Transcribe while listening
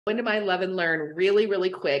Into my love and learn really, really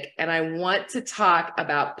quick. And I want to talk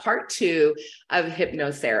about part 2 of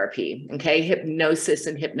hypnotherapy. Okay. Hypnosis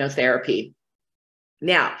and hypnotherapy.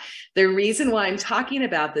 Now, the reason why I'm talking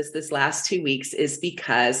about this last 2 weeks is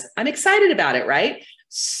because I'm excited about it, right?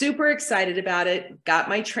 Super excited about it. Got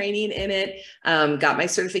my training in it, got my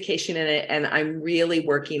certification in it, and I'm really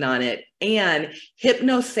working on it. And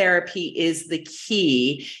hypnotherapy is the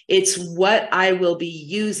key. It's what I will be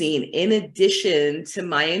using in addition to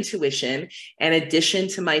my intuition, in addition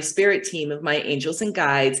to my spirit team of my angels and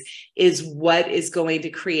guides, is what is going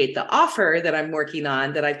to create the offer that I'm working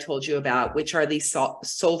on that I've told you about, which are these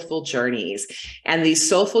soulful journeys. And these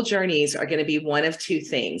soulful journeys are going to be one of two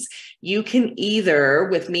things. You can either,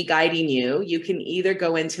 with me guiding you, you can either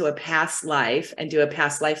go into a past life and do a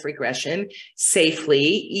past life regression safely,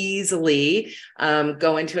 easily,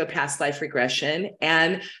 go into a past life regression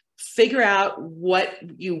and figure out what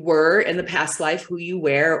you were in the past life, who you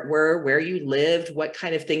were, where you lived, what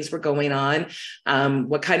kind of things were going on,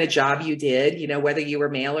 what kind of job you did, you know, whether you were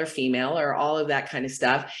male or female or all of that kind of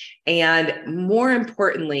stuff. And more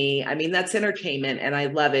importantly, I mean, that's entertainment and I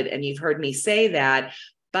love it. And you've heard me say that.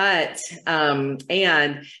 But,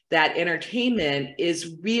 and that entertainment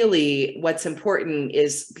is really what's important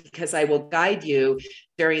is because I will guide you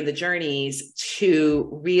during the journeys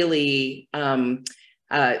to really, I'll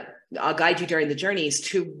guide you during the journeys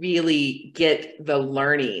to really get the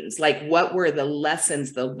learnings. Like what were the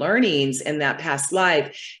lessons, the learnings in that past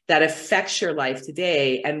life that affects your life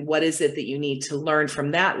today? And what is it that you need to learn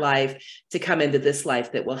from that life to come into this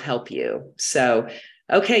life that will help you? So,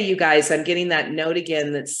 okay, you guys, I'm getting that note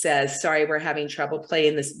again that says, sorry, we're having trouble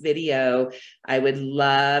playing this video. I'm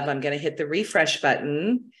going to hit the refresh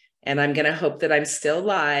button and I'm going to hope that I'm still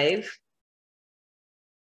live.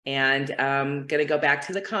 And I'm going to go back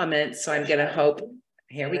to the comments. So I'm going to hope,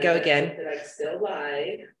 here we go again. That I'm still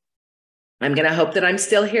live. I'm going to hope that I'm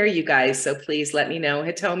still here, you guys. So please let me know.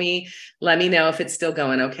 Hitomi, let me know if it's still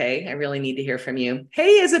going. Okay. I really need to hear from you.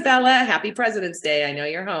 Hey, Isabella, happy President's Day. I know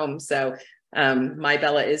you're home. So my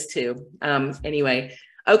Bella is too. Anyway,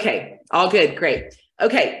 okay, all good, great.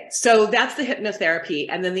 Okay, so that's the hypnotherapy.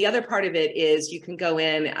 And then the other part of it is you can go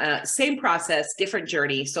in, same process, different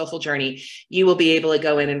journey, soulful journey. You will be able to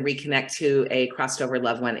go in and reconnect to a crossed over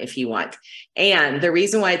loved one if you want. And the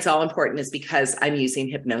reason why it's all important is because I'm using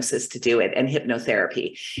hypnosis to do it and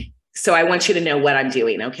hypnotherapy. So I want you to know what I'm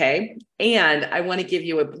doing, okay? And I want to give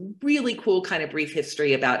you a really cool kind of brief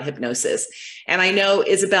history about hypnosis. And I know,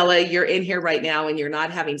 Isabella, you're in here right now and you're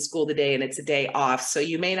not having school today and it's a day off. So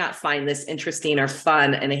you may not find this interesting or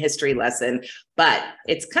fun in a history lesson, but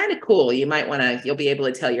it's kind of cool. You might want to, you'll be able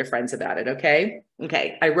to tell your friends about it, okay?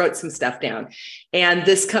 Okay, I wrote some stuff down. And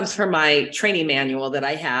this comes from my training manual that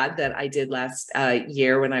I did last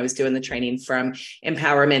year when I was doing the training from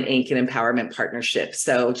Empowerment Inc. and Empowerment Partnership.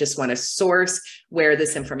 So just want to source where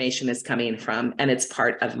this information is coming from, and it's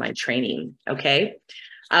part of my training, okay?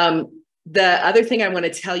 The other thing I want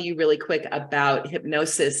to tell you really quick about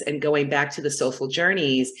hypnosis and going back to the soulful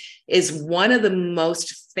journeys is one of the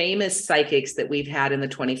most famous psychics that we've had in the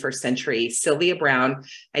 21st century, Sylvia Browne.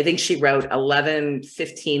 I think she wrote 11,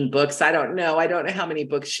 15 books. I don't know how many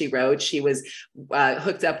books she wrote. She was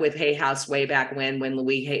hooked up with Hay House way back when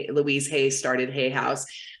Louise Hay started Hay House.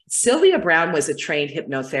 Sylvia Browne was a trained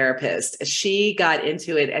hypnotherapist. She got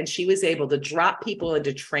into it and she was able to drop people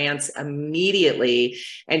into trance immediately.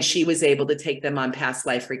 And she was able to take them on past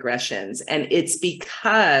life regressions. And it's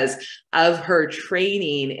because of her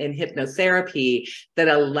training in hypnotherapy that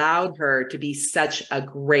allowed her to be such a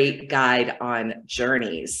great guide on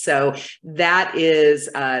journeys. So that is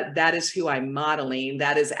who I'm modeling.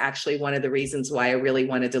 That is actually one of the reasons why I really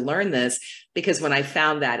wanted to learn this, because when I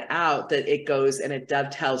found that out, that it goes and it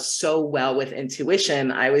dovetails so well with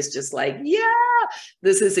intuition, I was just like, yeah,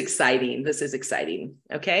 this is exciting. This is exciting.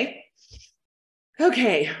 Okay.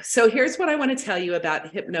 Okay. So here's what I want to tell you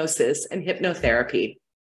about hypnosis and hypnotherapy.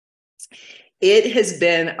 It has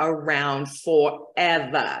been around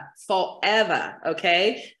forever,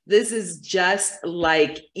 okay? This is just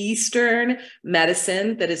like Eastern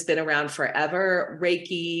medicine that has been around forever,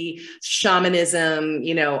 Reiki, shamanism,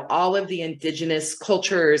 you know, all of the indigenous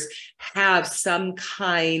cultures have some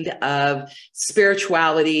kind of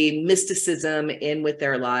spirituality, mysticism in with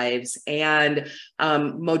their lives, and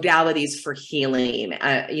modalities for healing.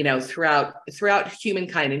 You know, throughout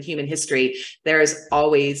humankind and human history, there's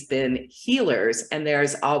always been healers and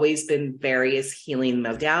there's always been various healing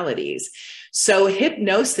modalities. So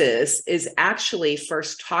hypnosis is actually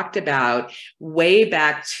first talked about way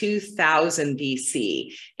back 2000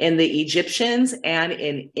 BC. In the Egyptians and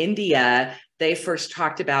in India, they first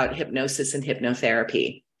talked about hypnosis and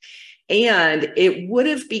hypnotherapy. And it would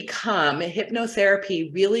have become,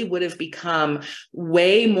 hypnotherapy really would have become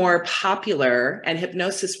way more popular, and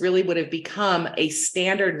hypnosis really would have become a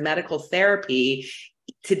standard medical therapy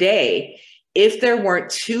today if there weren't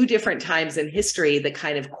two different times in history that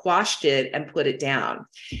kind of quashed it and put it down.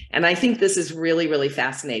 And I think this is really, really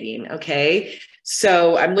fascinating. Okay.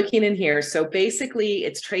 So I'm looking in here. So basically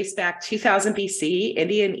it's traced back 2000 BC,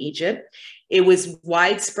 India and Egypt. It was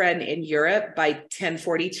widespread in Europe by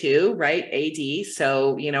 1042, right? AD.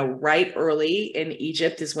 So, right early in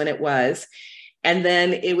Egypt is when it was. And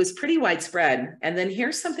then it was pretty widespread. And then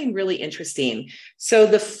here's something really interesting. So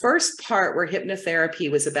the first part where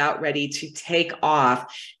hypnotherapy was about ready to take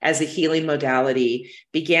off as a healing modality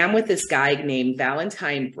began with this guy named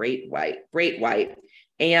Valentine Braithwaite.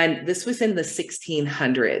 And this was in the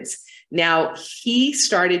 1600s. Now, he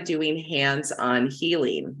started doing hands-on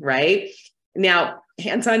healing, right? Now,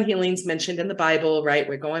 hands-on healing is mentioned in the Bible, right?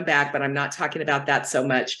 We're going back, but I'm not talking about that so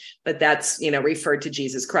much, but that's, referred to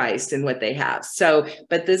Jesus Christ and what they have. So,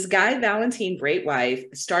 but this guy, Valentine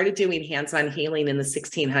Braithwaite, started doing hands-on healing in the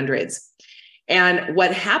 1600s. And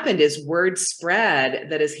what happened is word spread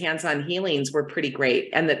that his hands-on healings were pretty great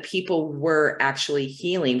and that people were actually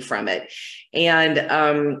healing from it. And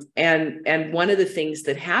one of the things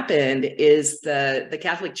that happened is the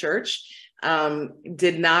Catholic Church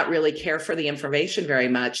did not really care for the information very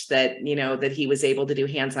much that he was able to do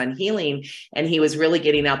hands-on healing, and he was really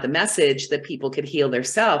getting out the message that people could heal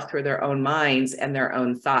themselves through their own minds and their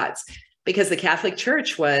own thoughts. Because the Catholic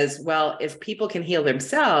Church was, well, if people can heal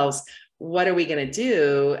themselves, what are we going to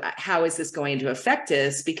do? How is this going to affect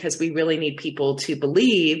us? Because we really need people to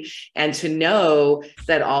believe and to know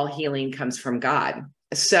that all healing comes from God.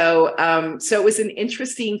 So it was an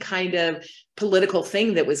interesting kind of political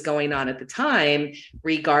thing that was going on at the time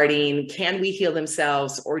regarding, can we heal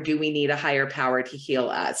themselves or do we need a higher power to heal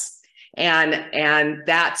us? And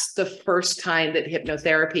that's the first time that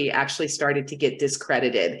hypnotherapy actually started to get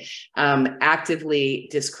discredited, actively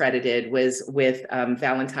discredited, was with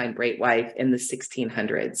Valentine Braithwaite in the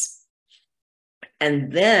 1600s.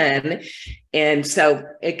 And so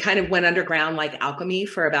it kind of went underground like alchemy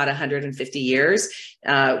for about 150 years.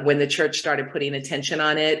 When the church started putting attention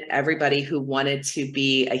on it, everybody who wanted to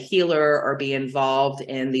be a healer or be involved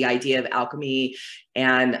in the idea of alchemy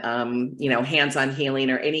and, hands-on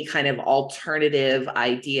healing or any kind of alternative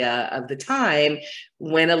idea of the time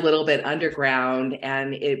went a little bit underground,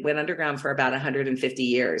 and it went underground for about 150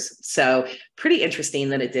 years. So pretty interesting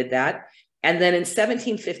that it did that. And then in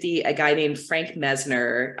 1750, a guy named Frank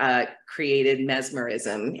Mesmer created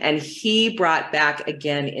mesmerism, and he brought back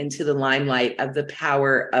again into the limelight of the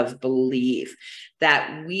power of belief,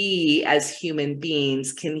 that we as human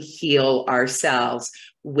beings can heal ourselves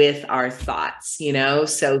with our thoughts,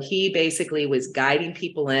 So he basically was guiding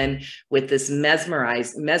people in with this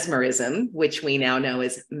mesmerism, which we now know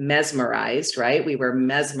is mesmerized, right? We were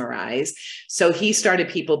mesmerized. So he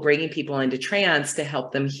started bringing people into trance to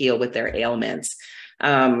help them heal with their ailments.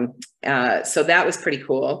 So that was pretty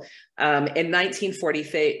cool. In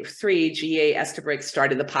 1943, G.A. Estabrook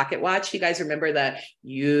started the pocket watch. You guys remember that?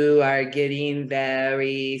 You are getting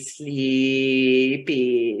very sleepy.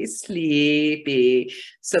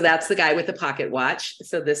 So that's the guy with the pocket watch.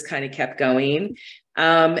 So this kind of kept going.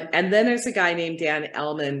 And then there's a guy named Dan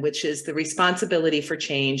Ellman, which is the responsibility for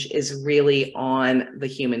change is really on the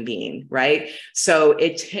human being, right? So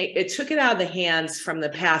it took it out of the hands from the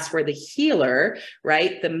past where the healer,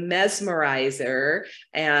 right, the mesmerizer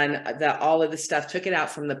and all of the stuff took it out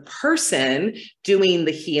from the person doing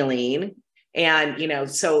the healing. And,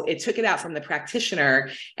 so it took it out from the practitioner,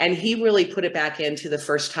 and he really put it back into the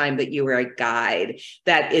first time that you were a guide,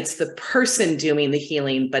 that it's the person doing the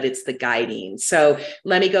healing, but it's the guiding. So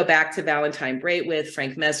let me go back to Valentine Braithwaite,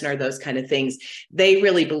 Frank Mesmer, those kind of things. They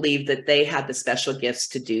really believed that they had the special gifts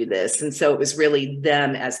to do this. And so it was really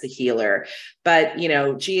them as the healer. But,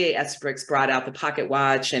 G.A. Estabrook brought out the pocket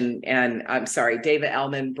watch, and I'm sorry, David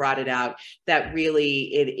Ellman brought it out, that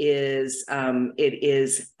really it is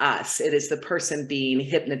us. It is the person being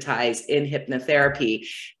hypnotized in hypnotherapy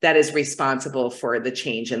that is responsible for the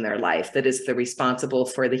change in their life, that is responsible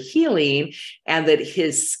for the healing, and that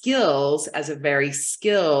his skills as a very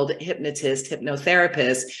skilled hypnotist,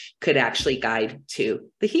 hypnotherapist could actually guide to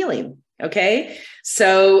the healing. Okay.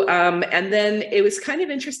 So, and then it was kind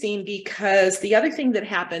of interesting because the other thing that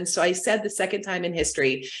happened, so I said the second time in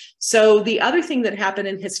history. So the other thing that happened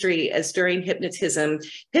in history is during hypnotism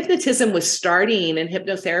was starting, and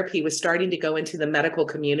hypnotherapy was starting to go into the medical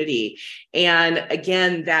community. And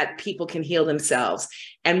again, that people can heal themselves.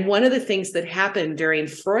 And one of the things that happened during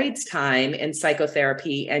Freud's time in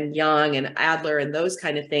psychotherapy and Jung and Adler and those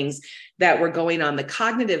kind of things that were going on the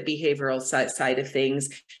cognitive behavioral side of things,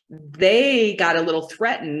 they got a little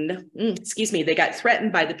threatened, they got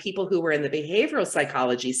threatened by the people who were in the behavioral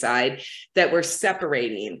psychology side that were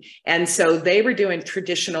separating. And so they were doing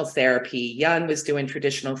traditional therapy. Jung was doing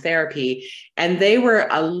traditional therapy, and they were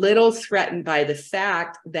a little threatened by the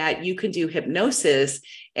fact that you can do hypnosis,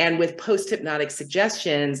 and with post-hypnotic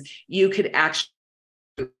suggestions, you could actually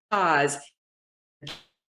cause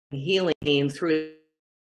healing through,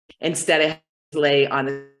 instead of lay on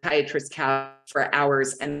a psychiatrist's couch for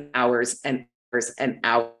hours and hours and hours and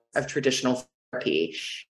hours of traditional therapy.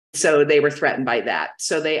 So they were threatened by that.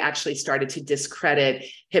 So they actually started to discredit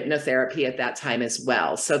hypnotherapy at that time as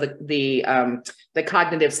well. So the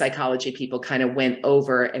cognitive psychology people kind of went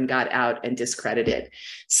over and got out and discredited.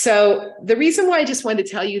 So the reason why I just wanted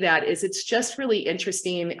to tell you that is it's just really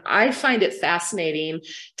interesting. I find it fascinating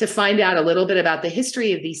to find out a little bit about the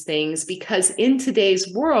history of these things, because in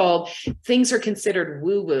today's world, things are considered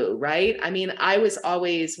woo-woo, right? I mean, I was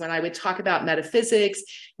always, when I would talk about metaphysics,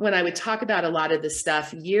 when I would talk about a lot of this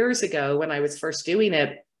stuff years ago, when I was first doing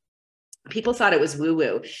it, people thought it was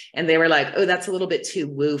woo-woo, and they were like, oh, that's a little bit too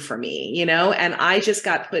woo for me, you know? And I just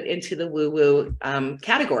got put into the woo-woo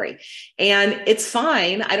category, and it's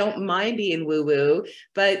fine. I don't mind being woo-woo,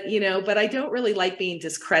 but, you know, but I don't really like being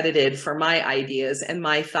discredited for my ideas and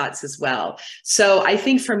my thoughts as well. So I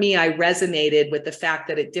think for me, I resonated with the fact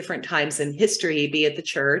that at different times in history, be it the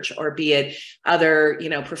church or be it other, you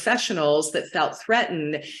know, professionals that felt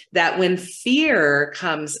threatened, that when fear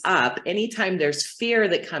comes up, anytime there's fear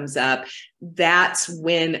that comes up, that's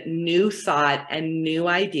when new thought and new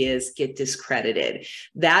ideas get discredited.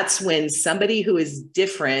 That's when somebody who is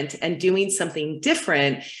different and doing something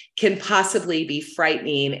different can possibly be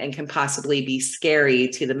frightening and can possibly be scary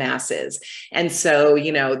to the masses. And so,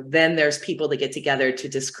 you know, then there's people that get together to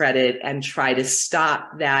discredit and try to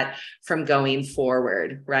stop that from going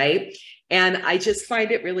forward, right? And I just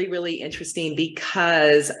find it really, really interesting,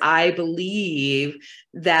 because I believe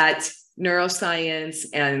that neuroscience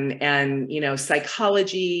and you know,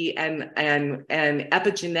 psychology and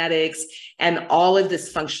epigenetics and all of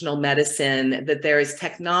this functional medicine, that there is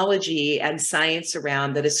technology and science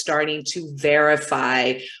around that is starting to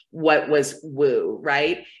verify what was woo,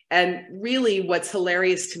 right? And really what's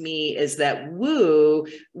hilarious to me is that woo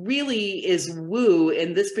really is woo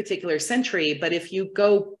in this particular century. But if you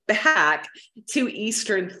go back to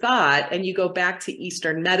Eastern thought and you go back to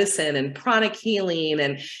Eastern medicine and pranic healing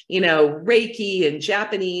and, you know, Reiki and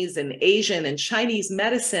Japanese and Asian and Chinese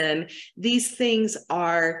medicine, these things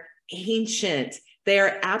are ancient. They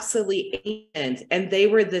are absolutely ancient, and they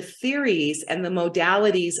were the theories and the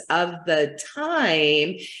modalities of the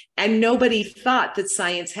time, and nobody thought that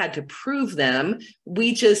science had to prove them.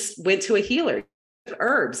 We just went to a healer,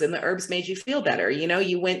 herbs, and the herbs made you feel better. You know,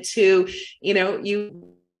 you went to, you know, you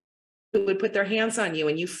would put their hands on you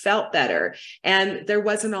and you felt better, and there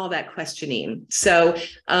wasn't all that questioning. So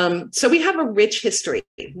we have a rich history.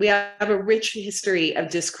 We have a rich history of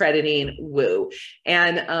discrediting woo,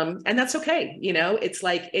 and that's okay. You know, it's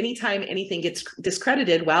like anytime anything gets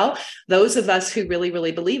discredited, well, those of us who really,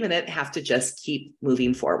 really believe in it have to just keep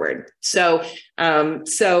moving forward. So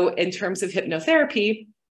in terms of hypnotherapy,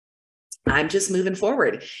 I'm just moving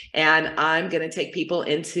forward, and I'm going to take people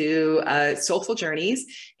into soulful journeys,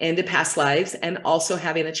 into past lives, and also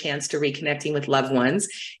having a chance to reconnecting with loved ones.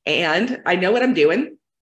 And I know what I'm doing.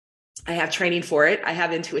 I have training for it. I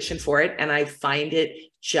have intuition for it, and I find it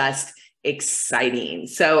just exciting.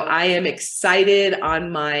 So I am excited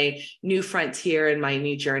on my new frontier and my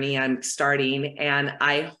new journey I'm starting, and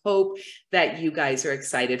I hope that you guys are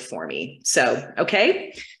excited for me. So,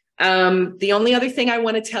 okay. The only other thing I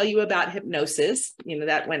want to tell you about hypnosis, you know,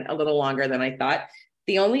 that went a little longer than I thought.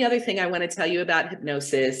 The only other thing I want to tell you about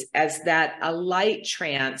hypnosis is that a light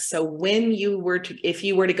trance. So when you were to, if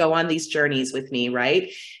you were to go on these journeys with me,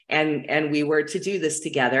 right? And we were to do this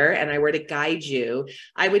together, and I were to guide you,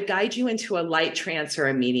 I would guide you into a light trance or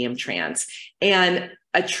a medium trance. And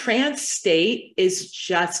a trance state is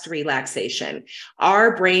just relaxation.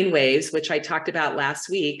 Our brain waves, which I talked about last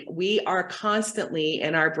week, we are constantly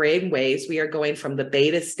in our brain waves. We are going from the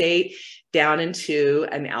beta state down into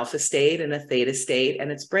an alpha state and a theta state,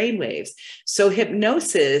 and it's brain waves. So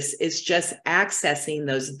hypnosis is just accessing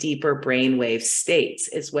those deeper brainwave states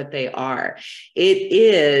is what they are. It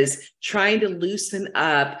is trying to loosen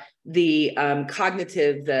up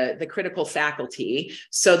cognitive, the critical faculty.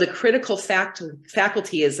 So the critical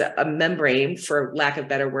faculty is a membrane, for lack of a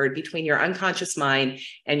better word, between your unconscious mind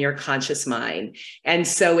and your conscious mind. And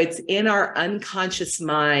so it's in our unconscious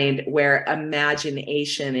mind where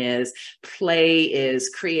imagination is, play is,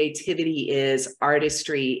 creativity is,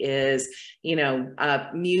 artistry is,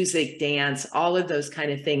 music, dance, all of those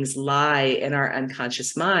kind of things lie in our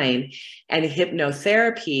unconscious mind. And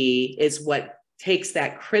hypnotherapy is what takes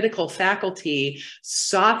that critical faculty,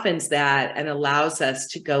 softens that, and allows us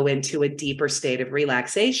to go into a deeper state of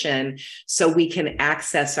relaxation so we can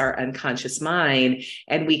access our unconscious mind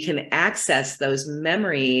and we can access those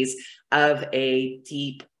memories of a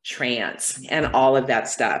deep trance and all of that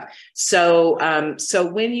stuff. So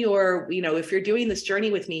when you're, if you're doing this journey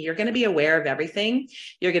with me, you're going to be aware of everything.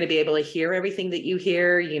 You're going to be able to hear everything that you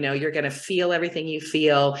hear. You're going to feel everything you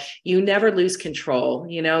feel. You never lose control.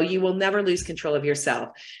 You will never lose control of yourself.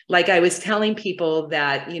 Like I was telling people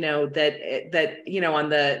that, on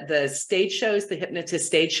the stage shows, the hypnotist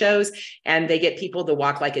stage shows, and they get people to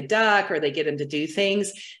walk like a duck or they get them to do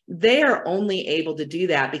things. They are only able to do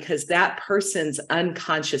that because that person's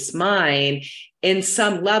unconscious mind in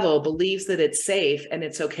some level believes that it's safe and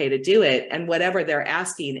it's okay to do it. And whatever they're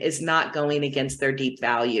asking is not going against their deep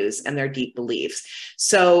values and their deep beliefs.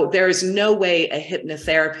 So there's no way a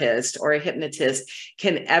hypnotherapist or a hypnotist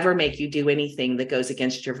can ever make you do anything that goes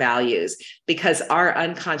against your values, because our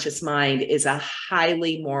unconscious mind is a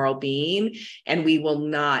highly moral being and we will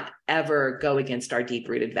not ever go against our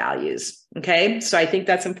deep-rooted values. Okay. So I think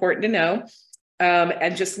that's important to know.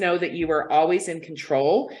 And just know that you are always in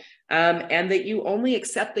control, and that you only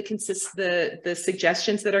accept the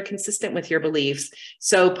suggestions that are consistent with your beliefs.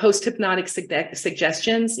 So post-hypnotic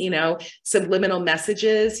suggestions, subliminal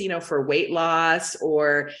messages, for weight loss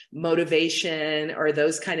or motivation or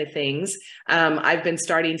those kind of things. I've been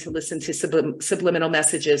starting to listen to subliminal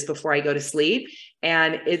messages before I go to sleep.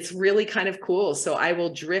 And it's really kind of cool. So I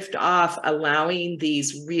will drift off allowing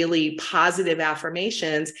these really positive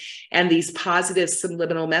affirmations and these positive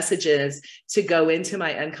subliminal messages to go into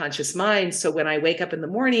my unconscious mind. So when I wake up in the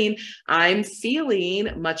morning, I'm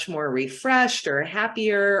feeling much more refreshed or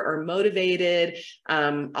happier or motivated,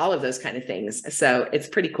 all of those kind of things. So it's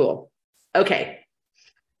pretty cool. Okay.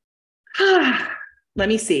 Let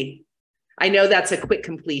me see. I know that's a quick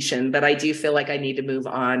completion, but I do feel like I need to move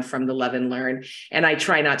on from the love and learn. And I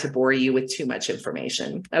try not to bore you with too much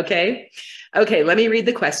information. Okay. Let me read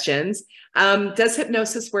the questions. Does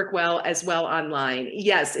hypnosis work as well online?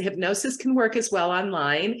 Yes, hypnosis can work as well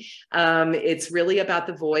online. It's really about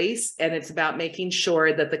the voice, and it's about making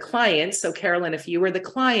sure that the client, so Carolyn, if you were the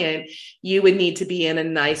client, you would need to be in a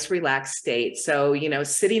nice, relaxed state. So,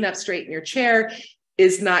 sitting up straight in your chair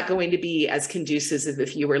is not going to be as conducive as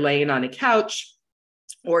if you were laying on a couch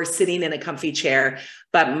or sitting in a comfy chair.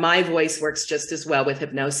 But my voice works just as well with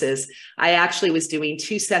hypnosis. I actually was doing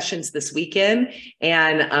 2 sessions this weekend,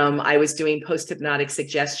 and I was doing post-hypnotic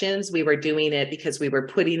suggestions. We were doing it because we were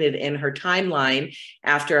putting it in her timeline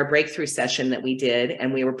after a breakthrough session that we did,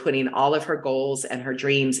 and we were putting all of her goals and her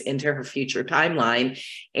dreams into her future timeline.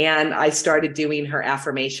 And I started doing her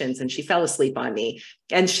affirmations, and she fell asleep on me.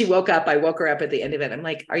 And she woke up. I woke her up at the end of it. I'm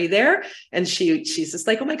like, "Are you there?" And she's just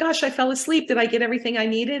like, "Oh my gosh, I fell asleep. Did I get everything I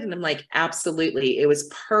needed?" And I'm like, "Absolutely." It was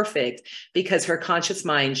perfect because her conscious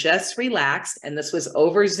mind just relaxed. And this was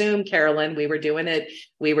over Zoom, Carolyn. We were doing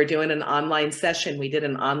an online session. We did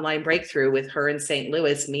an online breakthrough with her in St.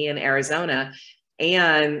 Louis, me in Arizona.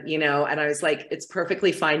 And, and I was like, "It's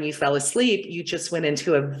perfectly fine. You fell asleep. You just went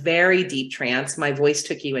into a very deep trance. My voice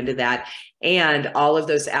took you into that. And all of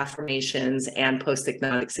those affirmations and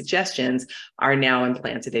post-hypnotic suggestions are now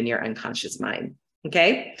implanted in your unconscious mind."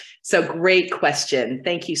 Okay. So great question.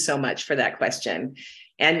 Thank you so much for that question.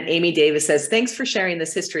 And Amy Davis says, "Thanks for sharing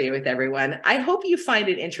this history with everyone. I hope you find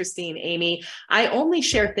it interesting, Amy. I only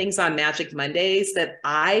share things on Magic Mondays that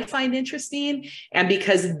I find interesting. And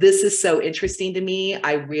because this is so interesting to me,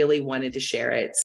 I really wanted to share it."